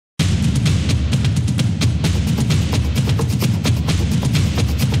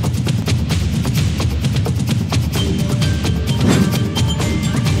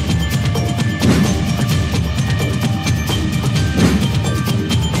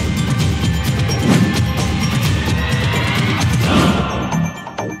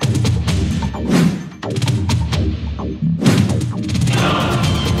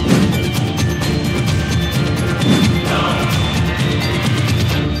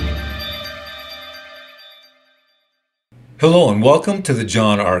Hello and welcome to the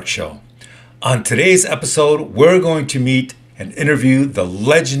John Ark Show. On today's episode, we're going to meet and interview the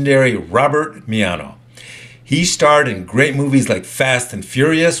legendary Robert Miano. He starred in great movies like Fast and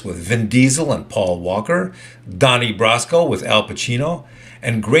Furious with Vin Diesel and Paul Walker, Donnie Brasco with Al Pacino,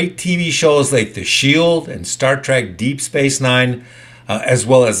 and great TV shows like The Shield and Star Trek Deep Space Nine, as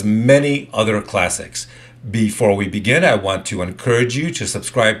well as many other classics. Before we begin, I want to encourage you to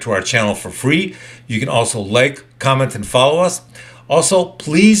subscribe to our channel for free. You can also like, comment, and follow us. Also,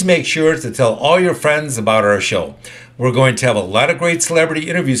 please make sure to tell all your friends about our show. We're going to have a lot of great celebrity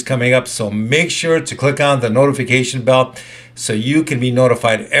interviews coming up, so make sure to click on the notification bell so you can be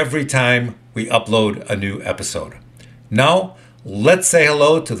notified every time we upload a new episode. Now, let's say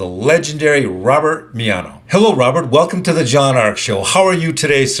hello to the legendary Robert Miano. Hello, Robert. Welcome to the John Ark Show. How are you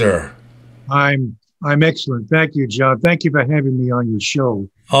today, sir? I'm excellent. Thank you, John. Thank you for having me on your show.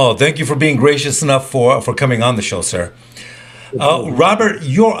 Oh, thank you for being gracious enough for coming on the show, sir. Robert,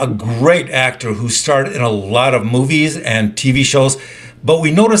 you're a great actor who starred in a lot of movies and TV shows, but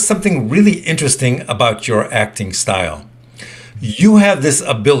we noticed something really interesting about your acting style. You have this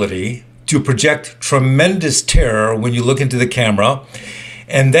ability to project tremendous terror when you look into the camera,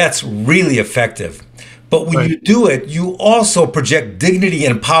 and that's really effective. But when you do it, you also project dignity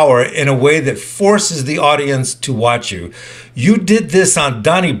and power in a way that forces the audience to watch you. You did this on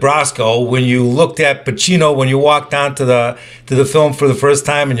Donnie Brasco when you looked at Pacino when you walked onto the film for the first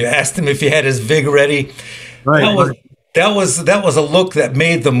time and you asked him if he had his vig ready. That was a look that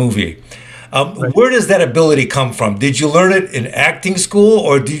made the movie. Where does that ability come from? Did you learn it in acting school,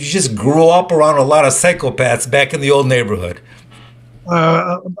 or did you just grow up around a lot of psychopaths back in the old neighborhood?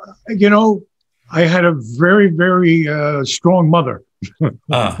 I had a very, very strong mother.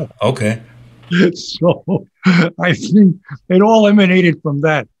 Okay. So I think it all emanated from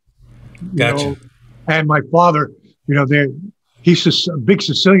that. Gotcha. And my father, he's a big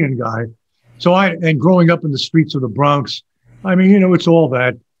Sicilian guy. So and growing up in the streets of the Bronx, I mean, it's all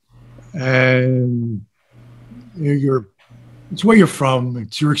that. And it's where you're from,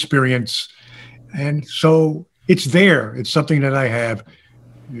 it's your experience. And so it's there. It's something that I have.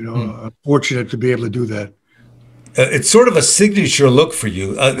 I'm fortunate to be able to do that. It's sort of a signature look for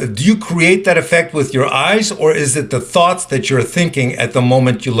you. Do you create that effect with your eyes, or is it the thoughts that you're thinking at the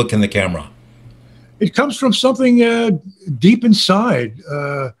moment you look in the camera? It comes from something deep inside.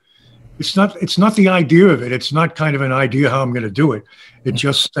 It's not the idea of it. It's not kind of an idea how I'm going to do it.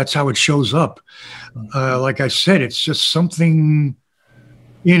 That's how it shows up. Like I said, it's just something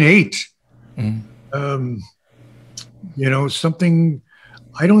innate. Something.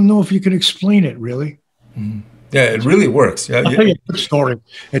 I don't know if you can explain it, really. Yeah, it really works. Yeah, I'll tell you a quick story.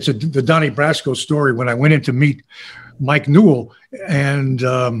 It's the Donnie Brasco story when I went in to meet Mike Newell, and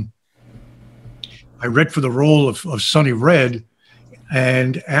I read for the role of Sonny Red,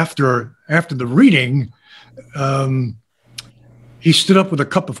 and after the reading, he stood up with a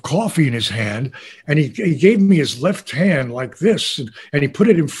cup of coffee in his hand, and he gave me his left hand like this, and he put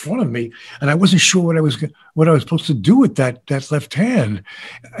it in front of me, and I wasn't sure what I was supposed to do with that left hand,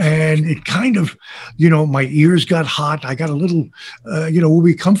 and it kind of, my ears got hot. I got a little, where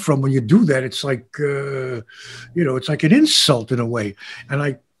we come from when you do that, it's like, it's like an insult in a way, and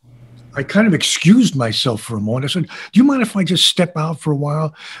I kind of excused myself for a moment. I said, do you mind if I just step out for a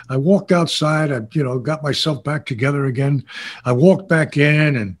while? I walked outside. I, got myself back together again. I walked back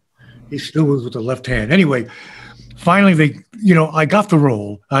in, and he still was with the left hand. Anyway, finally, I got the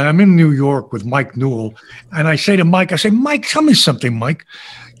role. I'm in New York with Mike Newell. And I say to Mike, Mike, tell me something, Mike.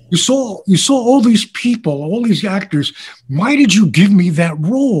 You saw all these people, all these actors. Why did you give me that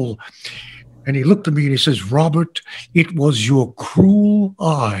role? And he looked at me and he says, Robert, it was your cruel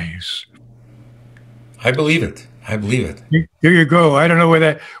eyes. I believe it. I believe it. There you go. I don't know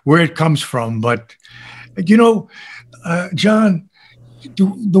where it comes from, but John,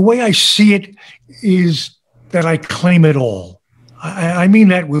 the way I see it is that I claim it all. I mean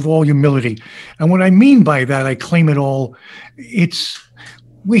that with all humility. And what I mean by that, I claim it all.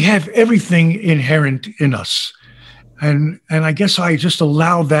 We have everything inherent in us. And I guess I just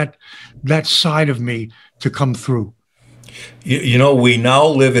allow that side of me to come through. We now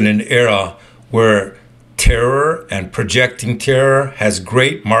live in an era where terror and projecting terror has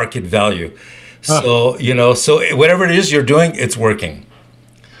great market value. So, so whatever it is you're doing, it's working.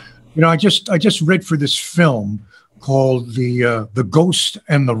 I just read for this film called The Ghost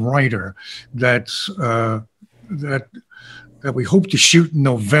and the Writer that we hope to shoot in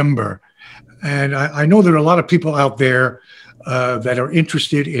November. And I know there are a lot of people out there that are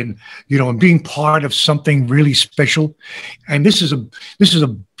interested in, in being part of something really special. And this is a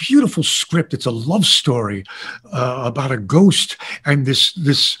beautiful script. It's a love story about a ghost and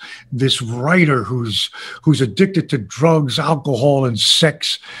this writer who's addicted to drugs, alcohol, and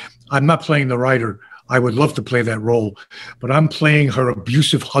sex. I'm not playing the writer. I would love to play that role, but I'm playing her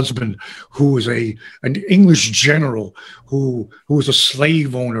abusive husband, who is an English general who was a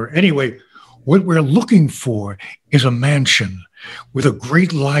slave owner. Anyway, what we're looking for is a mansion with a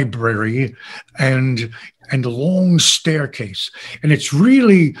great library and a long staircase. And it's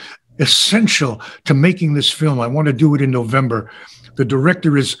really essential to making this film. I want to do it in November. The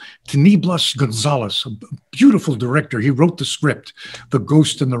director is Donnie Brasco, a beautiful director. He wrote the script, The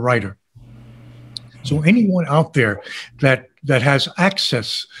Ghost and the Writer. So anyone out there that has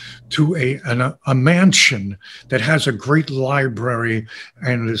access to a mansion that has a great library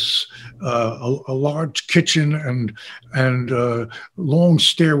and this a large kitchen and long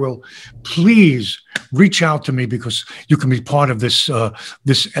stairwell, please reach out to me, because you can be part of this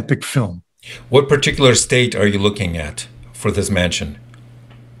epic film. What particular state are you looking at for this mansion?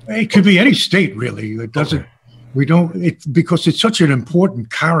 It could be any state, really. It doesn't. Okay. We don't, because it's such an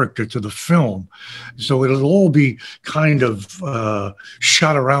important character to the film. So it'll all be kind of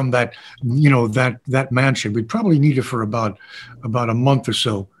shot around that, that mansion. We'd probably need it for about a month or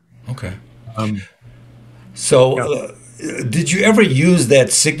so. Okay. Did you ever use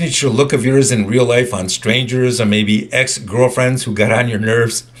that signature look of yours in real life on strangers or maybe ex-girlfriends who got on your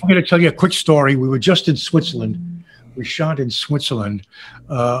nerves? I'm going to tell you a quick story. We were just in Switzerland. We shot in Switzerland.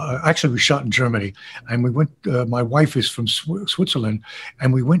 Actually, we shot in Germany, and we went. My wife is from Switzerland,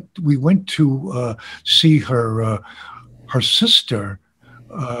 and we went to see her sister.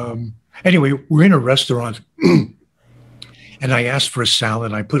 Anyway, we're in a restaurant, and I asked for a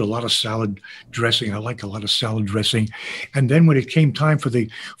salad. I put a lot of salad dressing. I like a lot of salad dressing. And then when it came time for the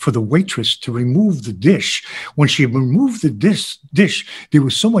waitress to remove the dish, when she removed the dish, there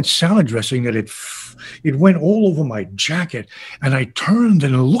was so much salad dressing that it went all over my jacket. And I turned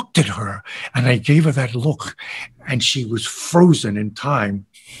and looked at her, and I gave her that look, and she was frozen in time.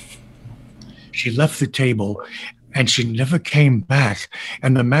 She left the table, and she never came back.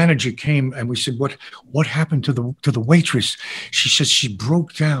 And the manager came, and we said, what happened to the waitress? She says she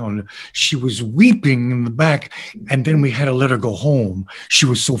broke down. She was weeping in the back, and then we had to let her go home. She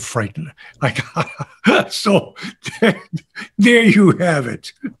was so frightened. So there you have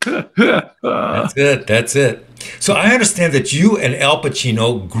it. That's it. That's it. So I understand that you and Al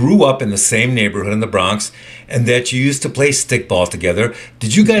Pacino grew up in the same neighborhood in the Bronx, and that you used to play stickball together.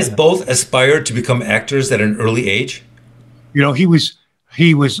 Did you guys both aspire to become actors at an early age? He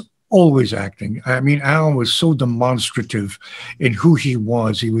was always acting. I mean, Al was so demonstrative in who he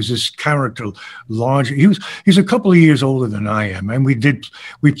was. He was this character, large. He's a couple of years older than I am, and we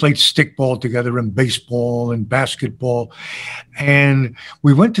played stickball together and baseball and basketball, and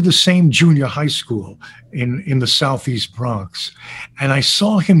we went to the same junior high school in the Southeast Bronx, and I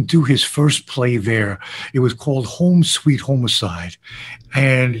saw him do his first play there. It was called Home Sweet Homicide,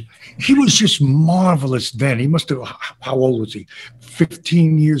 and he was just marvelous then. He must have, how old was he?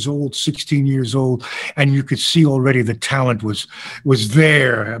 15 years old, 16 years old, and you could see already the talent was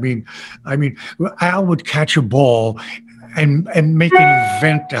there. I mean, Al would catch a ball and make an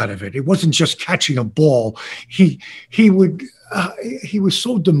event out of it. It wasn't just catching a ball. He was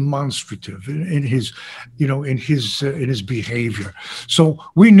so demonstrative in his behavior. So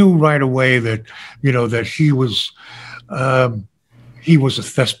we knew right away that that he was a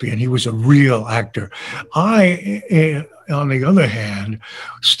thespian. He was a real actor. I, on the other hand,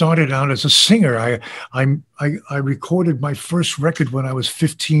 started out as a singer. I recorded my first record when I was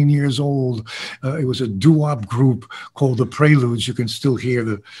 15 years old. It was a doo-wop group called The Preludes. You can still hear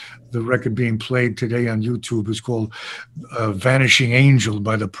the record being played today on YouTube. It's called Vanishing Angel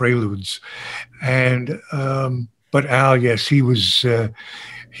by The Preludes. And but Al, yes, he was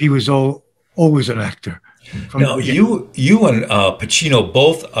always an actor. Now, you and Pacino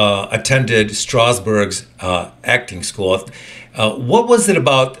both attended Strasberg's acting school. What was it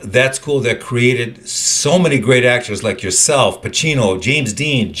about that school that created so many great actors like yourself, Pacino, James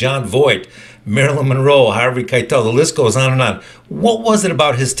Dean, Jon Voight, Marilyn Monroe, Harvey Keitel? The list goes on and on. What was it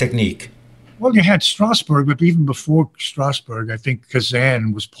about his technique? Well, you had Strasberg, but even before Strasberg, I think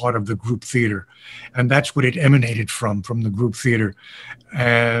Kazan was part of the group theater, and that's what it emanated from the group theater,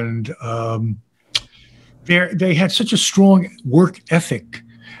 and they had such a strong work ethic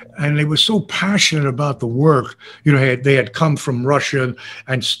and they were so passionate about the work. You know, they had come from Russia,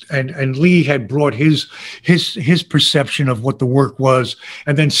 and Lee had brought his perception of what the work was,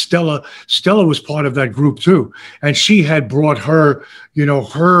 and then Stella was part of that group too, and she had brought her, you know,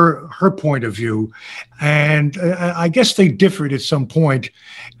 her point of view, and I guess they differed at some point,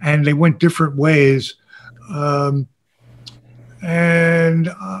 and they went different ways. You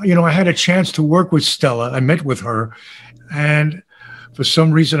know, I had a chance to work with Stella. I met with her, and for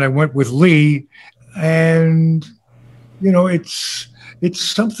some reason I went with Lee, and you know, it's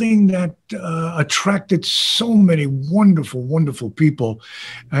something that attracted so many wonderful people,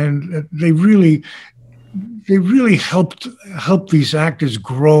 and they really helped these actors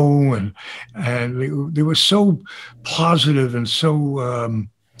grow, and they were so positive and so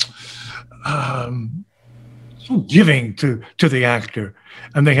so giving to the actor,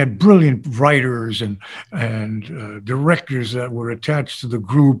 and they had brilliant writers and directors that were attached to the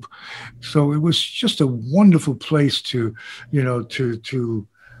group. So it was just a wonderful place to, you know, to do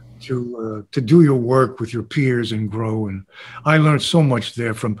your work with your peers and grow. And I learned so much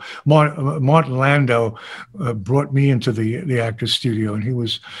there from Martin Landau. Brought me into the actor's studio, and he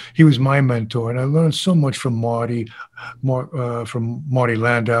was my mentor. And I learned so much from Marty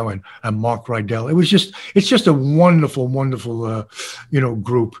Landau and Mark Rydell. It's just a wonderful you know,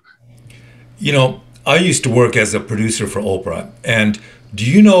 group. You know, I used to work as a producer for Oprah, and do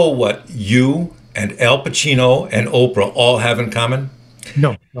you know what you and Al Pacino and Oprah all have in common?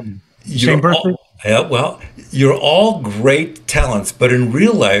 No. Same birthday? Yeah, well, you're all great talents, but in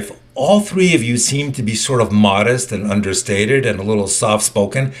real life, all three of you seem to be sort of modest and understated and a little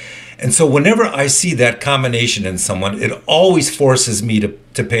soft-spoken. And so whenever I see that combination in someone, it always forces me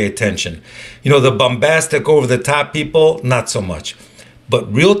to pay attention. You know, the bombastic, over-the-top people, not so much.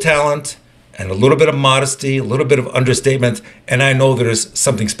 But real talent and a little bit of modesty, a little bit of understatement, and I know there's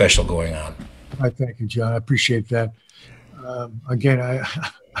something special going on. I thank you, John. I appreciate that. Again,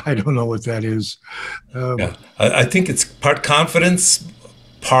 I don't know what that is. Yeah, I think it's part confidence,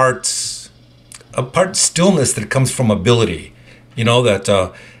 part stillness that comes from ability. You know, that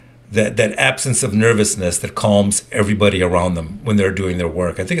absence of nervousness that calms everybody around them when they're doing their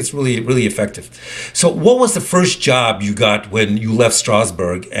work. I think it's really effective. So, what was the first job you got when you left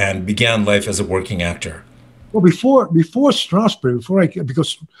Strasbourg and began life as a working actor? Well, before Strasbourg,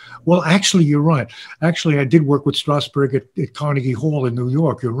 well, actually, you're right. Actually, I did work with Strasbourg at Carnegie Hall in New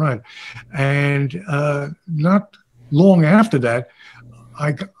York. You're right. And not long after that,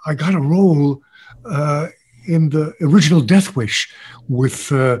 I got a role in the original Death Wish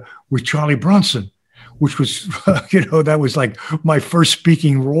with Charlie Bronson, which was, you know, that was like my first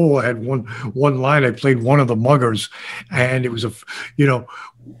speaking role. I had one line. I played one of the muggers, and it was you know,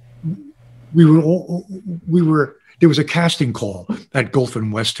 there was a casting call at Gulf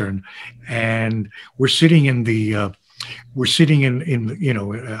and Western, and we're sitting in you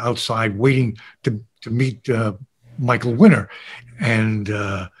know, outside waiting to meet Michael Winner. And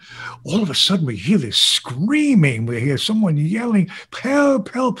all of a sudden we hear this screaming, we hear someone yelling, help,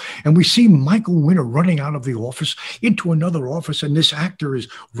 help. And we see Michael Winner running out of the office into another office, and this actor is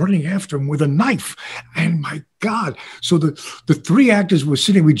running after him with a knife. And my God. So the three actors were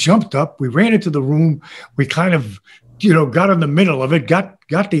sitting, we jumped up, we ran into the room, we kind of, you know, got in the middle of it, got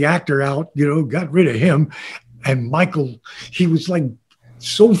the actor out, you know, got rid of him. And Michael, he was like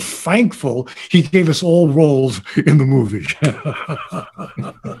so thankful he gave us all roles in the movie.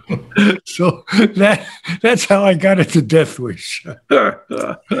 So that's how I got into Death Wish.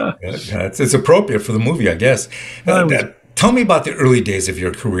 It's appropriate for the movie, I guess. Tell me about the early days of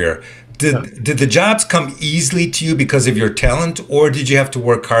your career. Did the jobs come easily to you because of your talent, or did you have to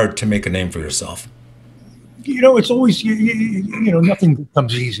work hard to make a name for yourself? You know, it's always, you know, nothing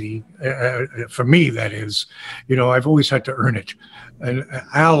comes easy. For me, that is. You know, I've always had to earn it. And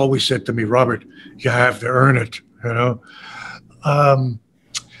Al always said to me, Robert, you have to earn it, you know.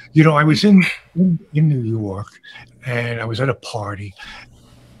 You know, I was in New York, and I was at a party,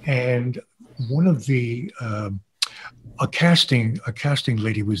 and one of the a casting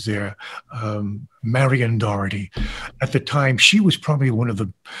lady was there, Marion Doherty. At the time, she was probably one of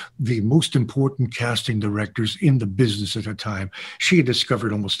the most important casting directors in the business at the time. She had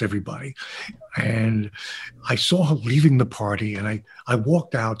discovered almost everybody. And I saw her leaving the party, and I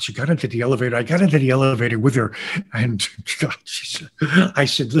walked out. She got into the elevator. I got into the elevator with her, and I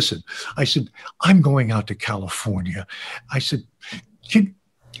said, listen, I'm going out to California. I said,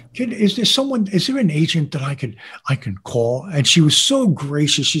 is there an agent that I can call? And she was so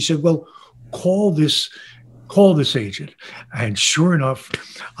gracious. She said, well, call this call this agent. And sure enough,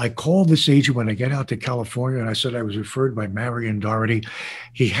 I called this agent when I get out to California, and I said I was referred by Marion Doherty.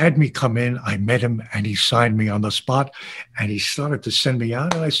 He had me come in, I met him, and he signed me on the spot, and he started to send me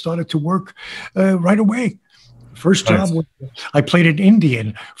out, and I started to work right away. First job, I played an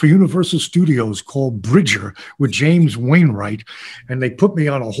Indian for Universal Studios called Bridger with James Wainwright, and they put me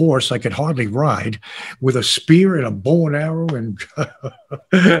on a horse I could hardly ride with a spear and a bow and arrow, and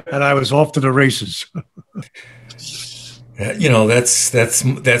and I was off to the races. You know,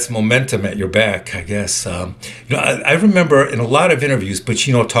 that's momentum at your back, I guess. You know, I remember in a lot of interviews, but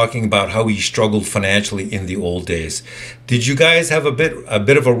you know, talking about how he struggled financially in the old days. Did you guys have a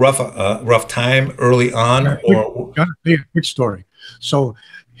bit of a rough time early on? Or quick story. So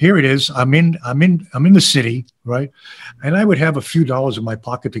here it is. I'm in the city, right? And I would have a few dollars in my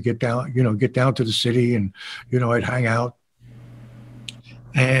pocket to get down to the city, and you know, I'd hang out.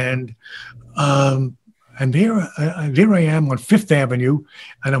 And there I am on Fifth Avenue,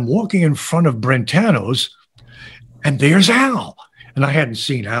 and I'm walking in front of Brentano's, and there's Al. And I hadn't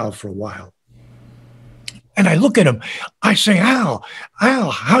seen Al for a while. And I look at him. I say, Al,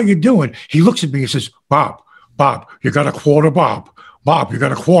 how you doing? He looks at me and says, Bob, you got a quarter, Bob, you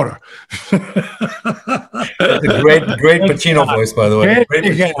got a quarter. That's a great Pacino voice, by the way.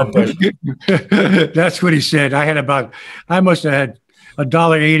 That's what he said. I must have had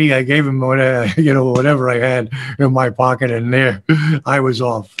 $1.80. I gave him whatever I had in my pocket, and there I was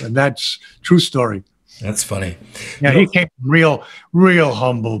off. And that's true story. That's funny. Yeah, he came from real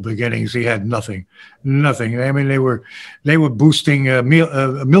humble beginnings. He had nothing. I mean, they were boosting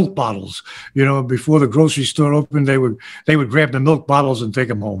milk bottles. You know, before the grocery store opened, they would grab the milk bottles and take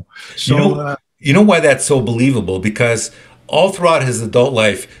them home. So you know why that's so believable? Because all throughout his adult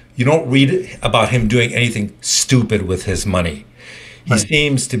life, you don't read about him doing anything stupid with his money. He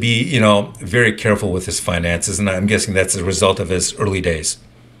seems to be, you know, very careful with his finances, and I'm guessing that's a result of his early days.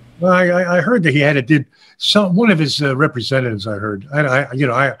 Well, I heard that he did one of his representatives. I heard,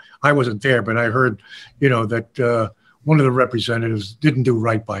 I wasn't there, but I heard, you know, that one of the representatives didn't do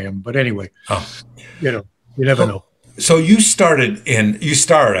right by him. But anyway, you know, you never know. So you started,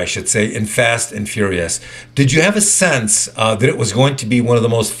 I should say, in Fast and Furious. Did you have a sense that it was going to be one of the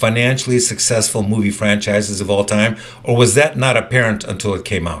most financially successful movie franchises of all time, or was that not apparent until it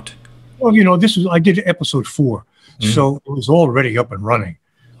came out? Well, you know, I did episode 4, so it was already up and running,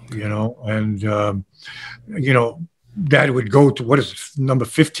 you know, and you know, that would go to, what is it, number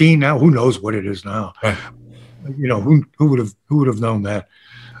 15 now? Who knows what it is now? Right. You know, who would have known that?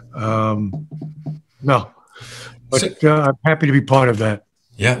 No. But I'm happy to be part of that.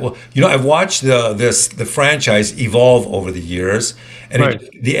 Yeah, well, you know, I've watched the franchise evolve over the years, and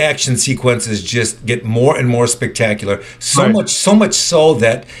the action sequences just get more and more spectacular. So much so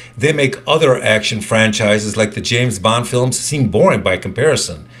that they make other action franchises like the James Bond films seem boring by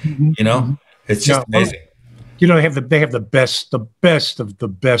comparison. You know, it's just amazing. You know, they have the best of the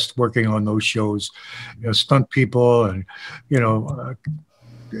best working on those shows. You know, stunt people, and you know,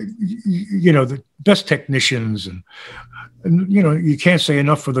 the best technicians, and you know, you can't say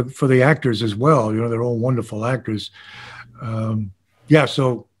enough for the actors as well. You know, they're all wonderful actors. Yeah,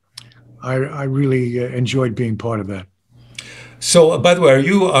 so I really enjoyed being part of that. So, by the way, are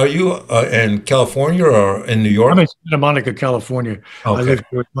you in California or in New York? I'm in Santa Monica, California. Okay. I live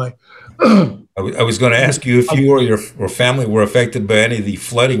with my. I was going to ask you if you or your family were affected by any of the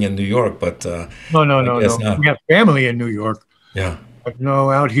flooding in New York, but no. We have family in New York. Yeah. But no,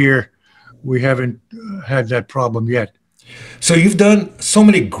 out here, we haven't had that problem yet. So you've done so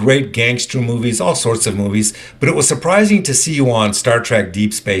many great gangster movies, all sorts of movies, but it was surprising to see you on Star Trek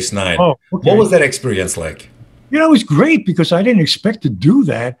Deep Space Nine. Oh, okay. What was that experience like? You know, it was great because I didn't expect to do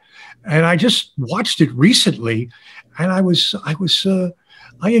that. And I just watched it recently, and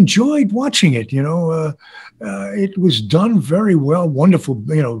I enjoyed watching it. You know, it was done very well, wonderful.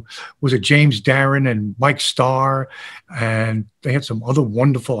 You know, was it James Darren and Mike Starr, and they had some other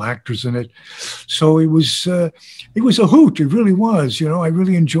wonderful actors in it. So it was a hoot. It really was. You know, I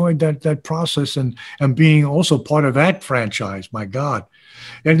really enjoyed that process and being also part of that franchise. My God.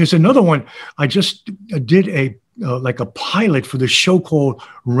 And there's another one. I just did like a pilot for the show called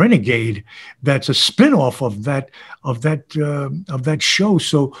Renegade. That's a spinoff of that show.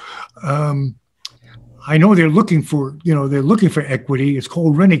 So I know they're looking for equity. It's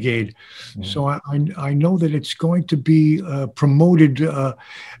called Renegade. Mm-hmm. So I know that it's going to be promoted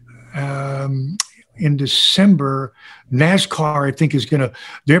in December. NASCAR, I think,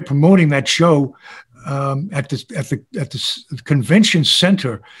 they're promoting that show at the convention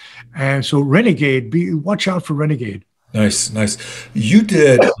center, and so Renegade. Watch out for Renegade. Nice. You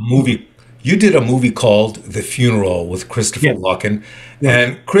did a movie You did a movie called The Funeral with Christopher Yeah. Walken, Yes.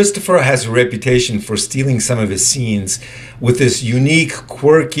 and Christopher has a reputation for stealing some of his scenes with this unique,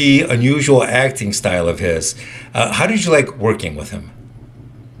 quirky, unusual acting style of his. How did you like working with him?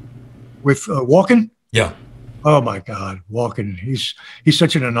 With Walken. Yeah. Oh my God, Walken. He's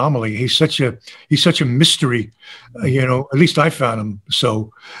such an anomaly. He's such a mystery. At least I found him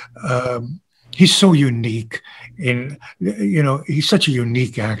so. He's so unique, in he's such a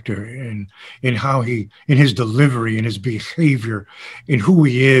unique actor in how in his delivery, in his behavior, in who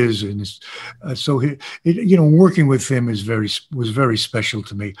he is, and working with him was very special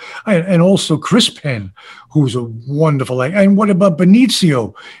to me. And also Chris Penn, who's a wonderful actor. And what about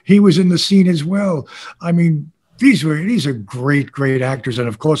Benicio? He was in the scene as well. I mean, these are great actors, and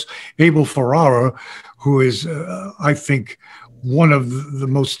of course Abel Ferrara, who is I think one of the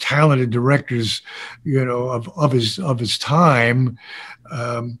most talented directors, of his time.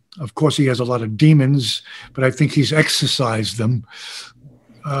 Of course, he has a lot of demons, but I think he's exorcised them.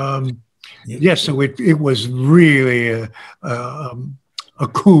 Yes, so it was really a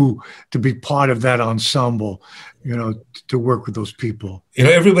coup to be part of that ensemble, to work with those people.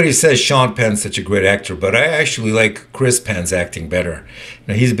 Everybody says Sean Penn's such a great actor, but I actually like Chris Penn's acting better.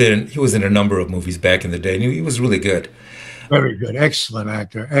 He was in a number of movies back in the day, and he was really good. Very good. Excellent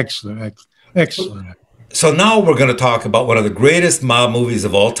actor. Excellent. So now we're going to talk about one of the greatest mob movies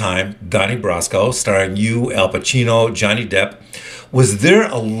of all time, Donnie Brasco, starring you, Al Pacino, Johnny Depp. Was there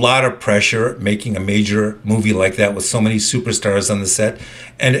a lot of pressure making a major movie like that with so many superstars on the set?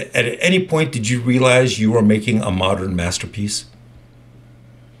 And at any point, did you realize you were making a modern masterpiece?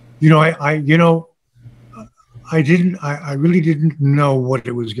 I really didn't know what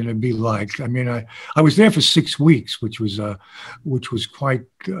it was going to be like. I mean, I was there for 6 weeks, which was quite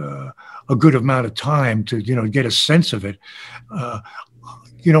a good amount of time to, get a sense of it.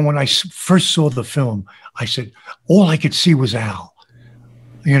 When I first saw the film, I said, all I could see was Al.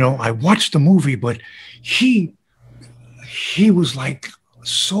 I watched the movie, but he was like,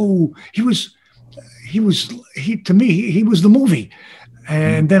 to me, he was the movie.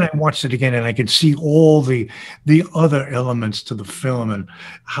 And then I watched it again, and I could see all the other elements to the film, and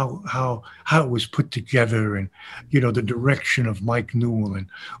how it was put together, and the direction of Mike Newell, and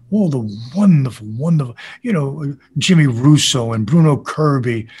all the wonderful, Jimmy Russo and Bruno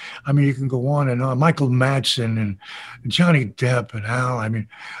Kirby. I mean, you can go on and on. Michael Madsen and Johnny Depp and Al. I mean,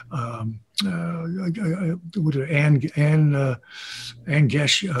 Anne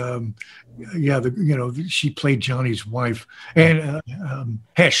Gesh. She played Johnny's wife, and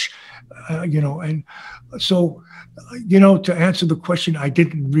Hesh, and so, to answer the question, I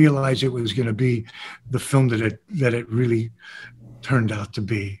didn't realize it was going to be the film that it really turned out to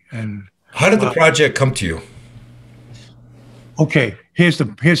be. And how did the project come to you? Okay, here's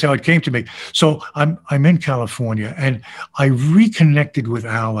how it came to me. So I'm in California, and I reconnected with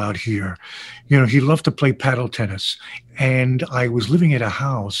Al out here. He loved to play paddle tennis, and I was living at a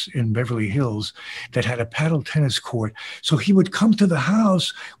house in Beverly Hills that had a paddle tennis court. So he would come to the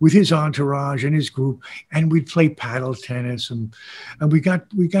house with his entourage and his group, and we'd play paddle tennis, and we got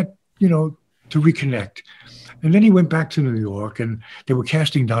to reconnect. And then he went back to New York, and they were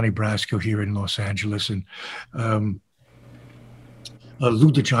casting Donnie Brasco here in Los Angeles, and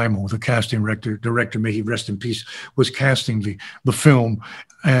Lou DeGimo, the casting director, may he rest in peace, was casting the film.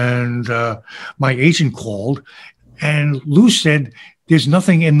 And my agent called, and Lou said, "There's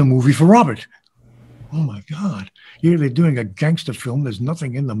nothing in the movie for Robert." Oh my God. Here they're doing a gangster film. There's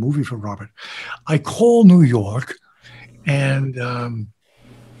nothing in the movie for Robert. I call New York, and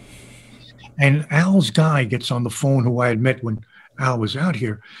Al's guy gets on the phone, who I had met when Al was out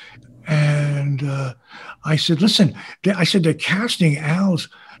here. And I said, listen, they're casting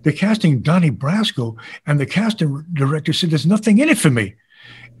Donnie Brasco, and the casting director said, there's nothing in it for me.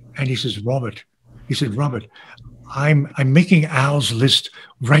 And he said, Robert, I'm making Al's list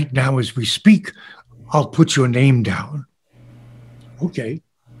right now as we speak. I'll put your name down. Okay.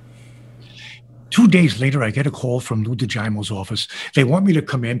 2 days later, I get a call from Lou DeGimo's office. They want me to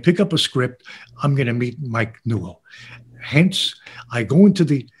come in, pick up a script. I'm going to meet Mike Newell. Hence, I go to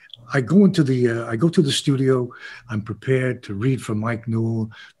the studio. I'm prepared to read for Mike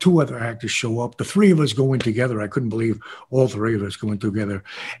Newell. 2 other actors show up. The 3 of us go in together. I couldn't believe all 3 of us going together.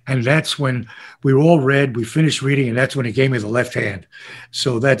 And that's when we all read. We finished reading, and that's when he gave me the left hand.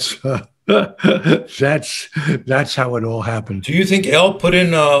 So that's that's how it all happened. Do you think Al put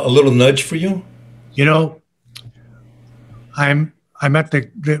in a little nudge for you? I'm at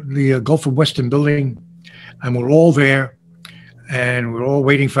the Gulf of Western building, and we're all there. And we're all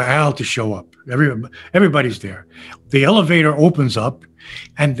waiting for Al to show up. Everybody's there. The elevator opens up,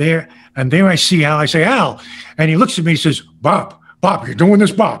 and there I see Al. I say, Al, and he looks at me and says, Bob, you're doing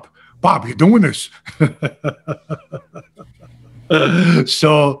this, Bob, you're doing this.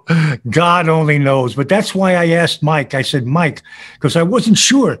 So God only knows. But that's why I asked Mike. I said, Mike, because I wasn't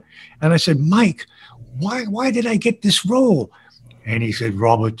sure. And I said, Mike, why did I get this role? And he said,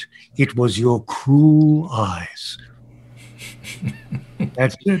 Robert, it was your cruel eyes.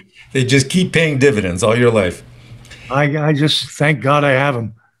 That's it. They just keep paying dividends all your life. I just thank God I have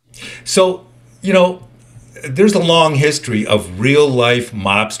them. So, there's a long history of real life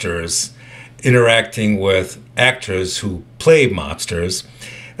mobsters interacting with actors who play mobsters.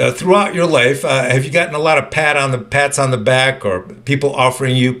 Throughout your life, have you gotten a lot of pats on the back, or people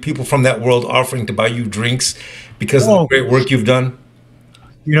from that world offering to buy you drinks because of the great work you've done?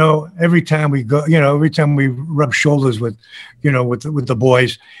 Every time we go, every time we rub shoulders with the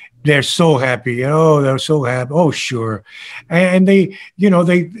boys, they're so happy. Oh, they're so happy. Oh, sure. And they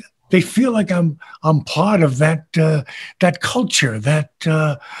feel like I'm part of that culture.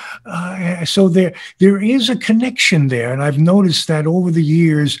 So there is a connection there, and I've noticed that over the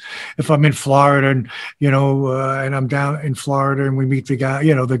years. If I'm in Florida, and and I'm down in Florida, and we meet the guy,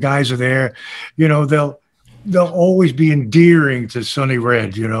 the guys are there, they'll always be endearing to Sonny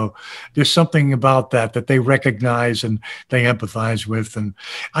Red. There's something about that they recognize and they empathize with, and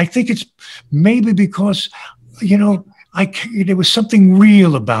I think it's maybe because there was something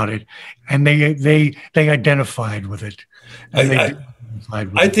real about it, and they identified with it.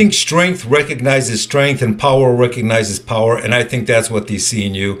 I think strength recognizes strength, and power recognizes power, and I think that's what they see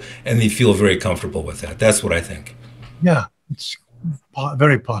in you, and they feel very comfortable with that. That's what I think. Yeah, it's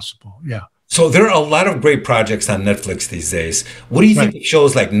very possible. Yeah. So there are a lot of great projects on Netflix these days. What do you think of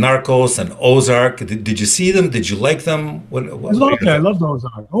shows like Narcos and Ozark? Did you see them? Did you like them? I loved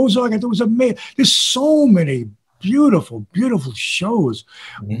Ozark. Ozark, it was amazing. There's so many beautiful shows.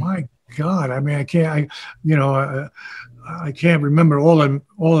 Mm-hmm. My God, I mean, I can't remember all of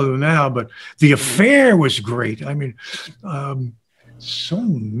them now. But The Affair was great. I mean, so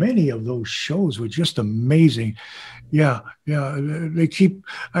many of those shows were just amazing. Yeah. They keep.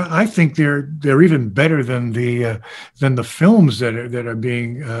 I think they're even better than the films that are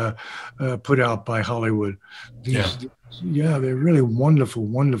being put out by Hollywood. They're really wonderful,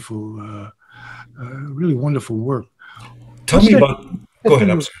 really wonderful work. Tell me about. Go ahead.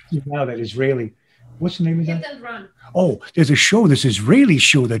 I'm sorry. Now that Israeli. What's the name of that? Hit and Run. Oh, there's this Israeli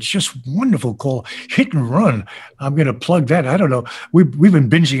show that's just wonderful called Hit and Run. I'm going to plug that. I don't know. We've been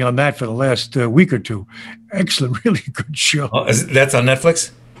binging on that for the last week or two. Excellent, really good show. Oh, that's on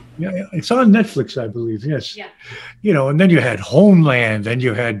Netflix? Yeah, it's on Netflix, I believe. Yes. Yeah. And then you had Homeland, and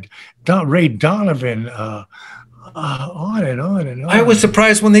you had Ray Donovan. On and on and on. I was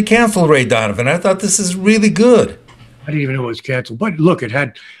surprised when they canceled Ray Donovan. I thought this is really good. I didn't even know it was canceled. But look, it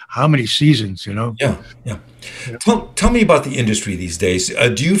had how many seasons, Yeah. Tell me about the industry these days.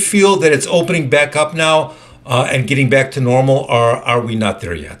 Do you feel that it's opening back up now and getting back to normal, or are we not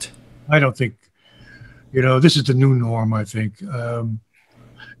there yet? I don't think, this is the new norm, I think.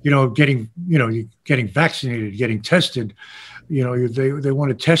 Getting vaccinated, getting tested, they want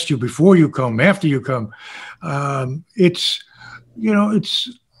to test you before you come, after you come.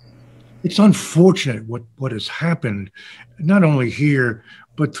 It's unfortunate what has happened, not only here,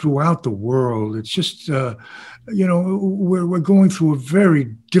 but throughout the world. It's just, we're going through a very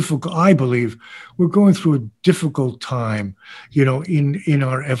difficult, I believe, we're going through a difficult time, in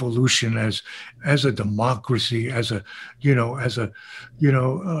our evolution as a democracy, as a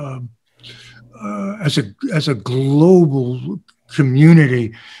global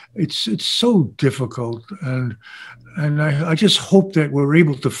community. It's so difficult, and I just hope that we're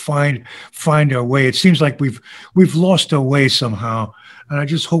able to find our way. It seems like we've lost our way somehow, and I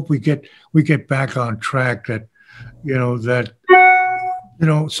just hope we get back on track. That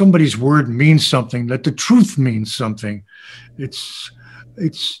somebody's word means something. That the truth means something. It's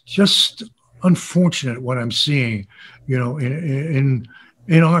just unfortunate what I'm seeing,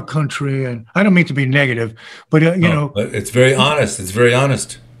 in our country, and I don't mean to be negative, but but it's very honest. It's very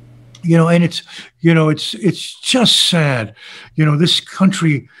honest. And it's just sad. This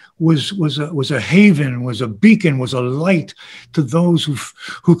country was a haven, was a beacon, was a light to those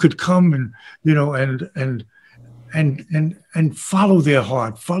who could come and follow their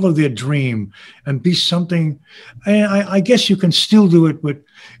heart, follow their dream, and be something. And I guess you can still do it, but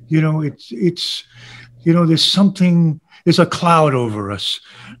there's a cloud over us,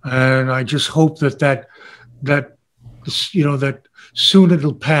 and I just hope that soon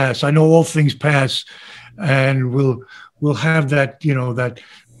it'll pass. I know all things pass, and we'll have that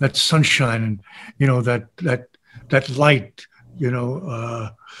that sunshine, and that light,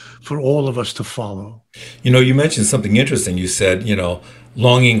 for all of us to follow. You mentioned something interesting. You said,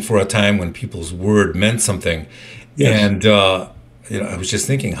 longing for a time when people's word meant something. Yes. And, I was just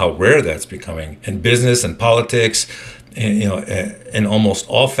thinking how rare that's becoming in business and politics, and, in almost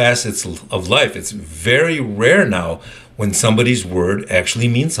all facets of life. It's very rare now when somebody's word actually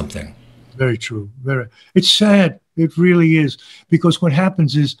means something. Very true. Very. It's sad. It really is, because what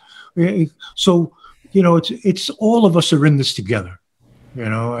happens is, it's all of us are in this together.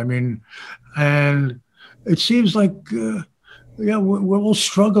 I mean, and it seems like, we're all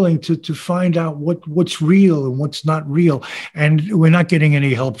struggling to find out what's real and what's not real, and we're not getting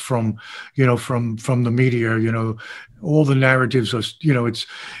any help from the media. All the narratives are,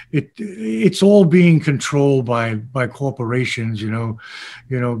 it's all being controlled by corporations.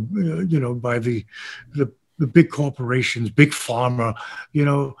 By the big corporations, big pharma.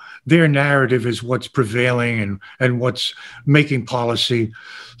 Their narrative is what's prevailing and what's making policy.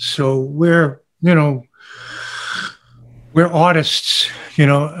 So we're artists, in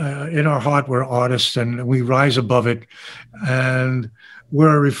our heart, we're artists, and we rise above it, and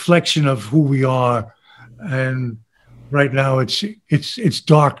we're a reflection of who we are. And right now it's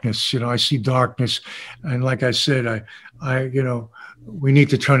darkness. I see darkness. And like I said, we need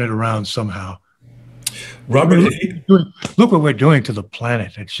to turn it around somehow. Robert, look what we're doing to the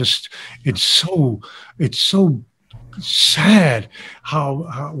planet. It's so sad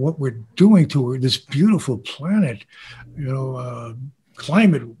how what we're doing to this beautiful planet.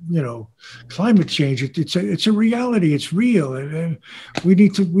 Climate change. It's a reality. It's real, and we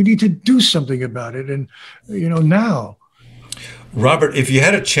need to do something about it. And now. Robert, if you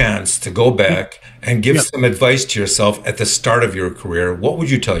had a chance to go back and give some advice to yourself at the start of your career, what would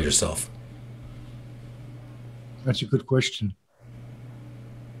you tell yourself? That's a good question.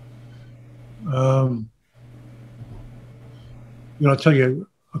 I'll tell you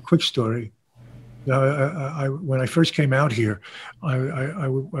a quick story. When I first came out here, I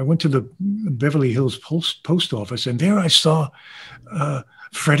went to the Beverly Hills post office, and there I saw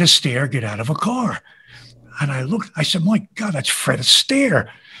Fred Astaire get out of a car. And I said, my God, that's Fred Astaire.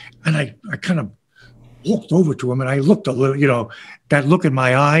 And I kind of walked over to him, and I looked a little, that look in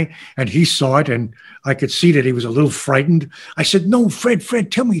my eye, and he saw it, and I could see that he was a little frightened. I said, no, Fred,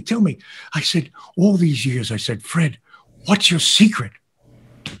 tell me. I said, all these years, I said, Fred, what's your secret?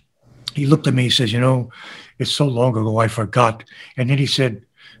 He looked at me, he says, it's so long ago, I forgot. And then he said,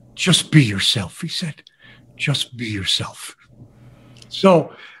 just be yourself. He said, just be yourself.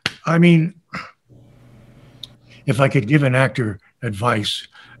 So, I mean, if I could give an actor advice,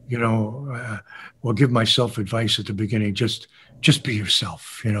 or give myself advice at the beginning, just be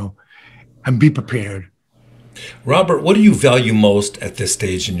yourself, and be prepared. Robert, what do you value most at this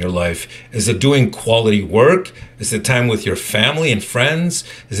stage in your life? Is it doing quality work? Is it time with your family and friends?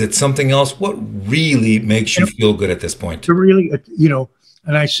 Is it something else? What really makes you feel good at this point? To really,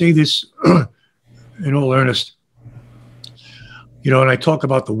 and I say this in all earnest, and I talk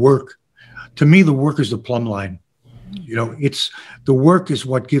about the work. To me, the work is the plumb line. It's the work is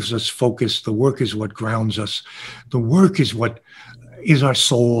what gives us focus. The work is what grounds us. The work is what is our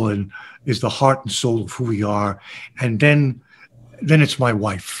soul and is the heart and soul of who we are. And then it's my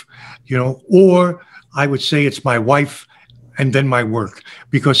wife, or I would say it's my wife and then my work,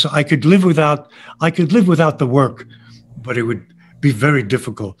 because I could live without the work, but it would be very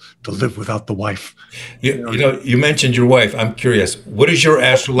difficult to live without the wife. You mentioned your wife. I'm curious. What is your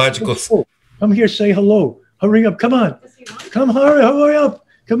astrological? Come here, say hello. Hurry up. Come on. Hurry up.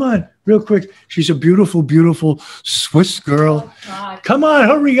 Come on, real quick. She's a beautiful, beautiful Swiss girl. Oh, come on,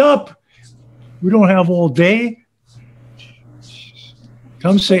 hurry up. We don't have all day.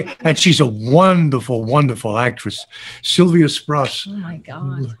 Come say, and she's a wonderful, wonderful actress, Sylvia Spross. Oh my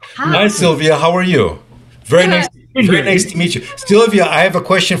God. Hi, Sylvia. How are you? Very nice to meet you. Sylvia, I have a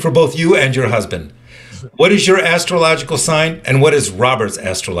question for both you and your husband. What is your astrological sign, and what is Robert's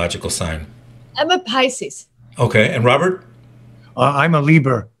astrological sign? I'm a Pisces. Okay, and Robert? I'm a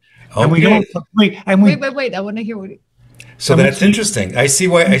Libra. Okay. And we don't wait. I want to hear what. So that's interesting. I see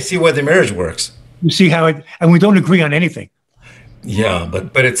why the marriage works. You see how it, and we don't agree on anything. Yeah,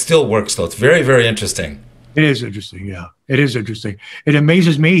 but it still works though. It's very, very interesting. It is interesting. Yeah, it is interesting. It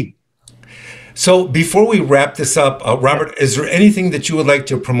amazes me. So before we wrap this up, Robert, is there anything that you would like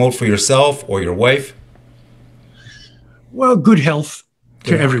to promote for yourself or your wife? Well, good health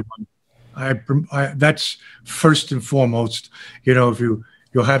to everyone. That's first and foremost. If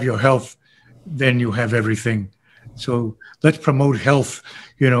you'll have your health, then you have everything. So let's promote health,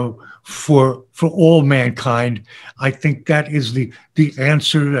 for all mankind. I think that is the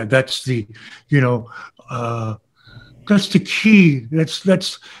answer. That's the, that's the key. That's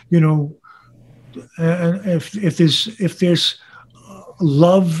if there's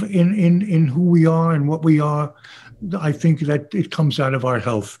love in who we are and what we are, I think that it comes out of our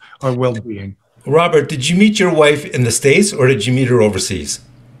health, our well-being. Robert, did you meet your wife in the States or did you meet her overseas?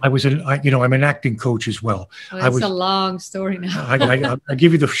 I'm an acting coach as well. It's a long story now. I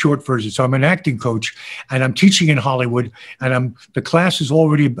give you the short version. So I'm an acting coach, and I'm teaching in Hollywood, and the class is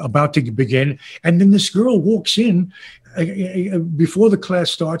already about to begin. And then this girl walks in before the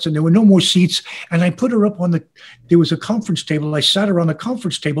class starts, and there were no more seats. And I put her up there was a conference table. I sat her on the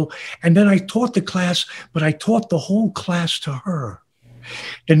conference table, and then I taught the class, but I taught the whole class to her.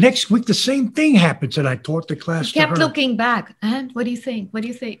 The next week, the same thing happens, and I taught the class to her. Kept looking back. And what do you think? What do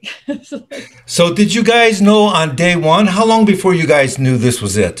you think? So did you guys know on day one? How long before you guys knew this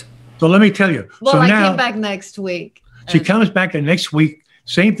was it? So let me tell you. Well, so I now, came back next week. She comes back the next week.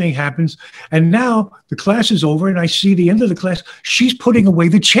 Same thing happens. And now the class is over, and I see the end of the class. She's putting away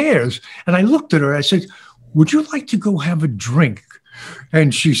the chairs. And I looked at her. I said, would you like to go have a drink?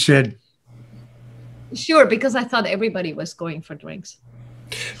 And she said, sure, because I thought everybody was going for drinks.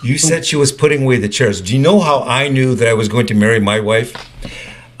 You said she was putting away the chairs. Do you know how I knew that I was going to marry my wife?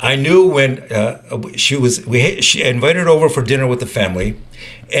 I knew when she invited her over for dinner with the family,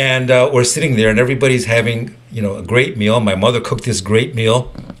 and we're sitting there, and everybody's having a great meal. My mother cooked this great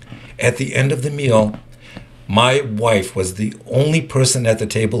meal. At the end of the meal, my wife was the only person at the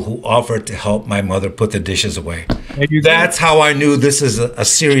table who offered to help my mother put the dishes away. That's how I knew this is a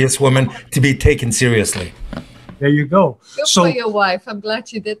serious woman to be taken seriously. There you go. Good for your wife. I'm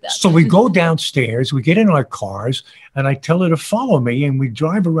glad you did that. So we go downstairs, we get in our cars, and I tell her to follow me, and we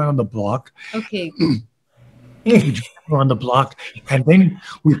drive around the block. Okay. We drive around the block, and then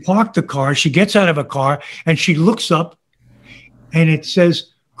we park the car. She gets out of a car, and she looks up, and it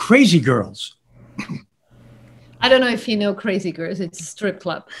says, Crazy Girls. I don't know if you know Crazy Girls. It's a strip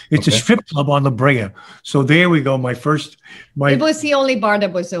club. It's a strip club on La Brea. So there we go. It was the only bar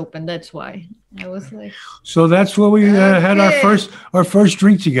that was open. That's why I was like. So that's where we had our first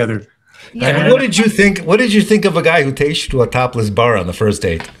drink together. Yeah. And what did you think? What did you think of a guy who takes you to a topless bar on the first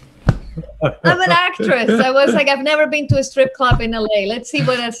date? I'm an actress. I was like, I've never been to a strip club in LA. Let's see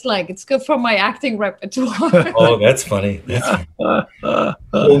what that's like. It's good for my acting repertoire. Oh, that's funny. That's funny.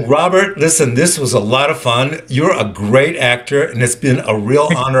 Well, Robert, listen, this was a lot of fun. You're a great actor, and it's been a real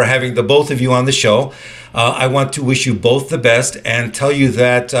honor having the both of you on the show. I want to wish you both the best and tell you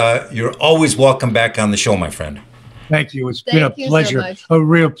that you're always welcome back on the show, my friend. Thank you. It's been a pleasure, a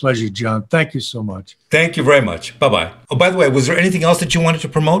real pleasure, John. Thank you so much. Thank you very much. Bye-bye. Oh, by the way, was there anything else that you wanted to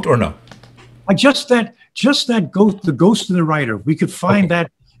promote or no? Just that ghost, the Ghost and the Writer. We could find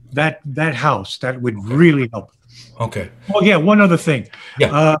that house. That would really help. Okay. Oh yeah, one other thing.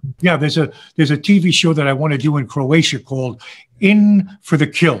 Yeah. There's a TV show that I want to do in Croatia called In for the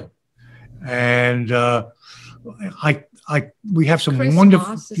Kill, and we have some Chris wonderful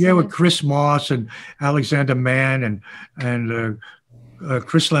Moss, with Chris Moss and Alexander Mann and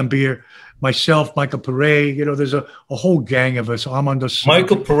Chris Lambier, myself, Michael Pere. There's a whole gang of us. I'm on the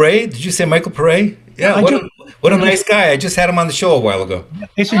Michael Pere. Did you say Michael Pere? Yeah. What a nice guy. I just had him on the show a while ago.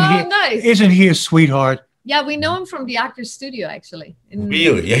 Nice. Isn't he a sweetheart? Yeah, we know him from the Actors Studio, actually.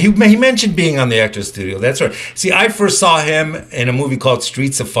 Really? Yeah, he mentioned being on the Actors Studio. That's right. See, I first saw him in a movie called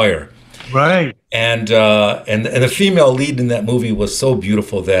Streets of Fire. Right. And the female lead in that movie was so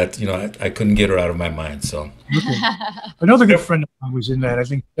beautiful that I couldn't get her out of my mind. So another good friend of mine was in that. I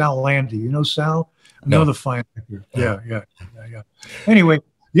think Sal Landy. You know Sal? Another fine actor. Yeah. Anyway,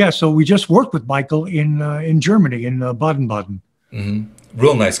 so we just worked with Michael in Germany, in Baden-Baden. Mm-hmm.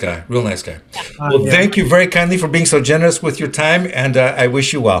 Real nice guy. Well, thank you very kindly for being so generous with your time, and I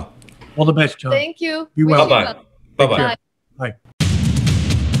wish you well. All the best, John. Thank you. Be well. Bye-bye. Bye-bye.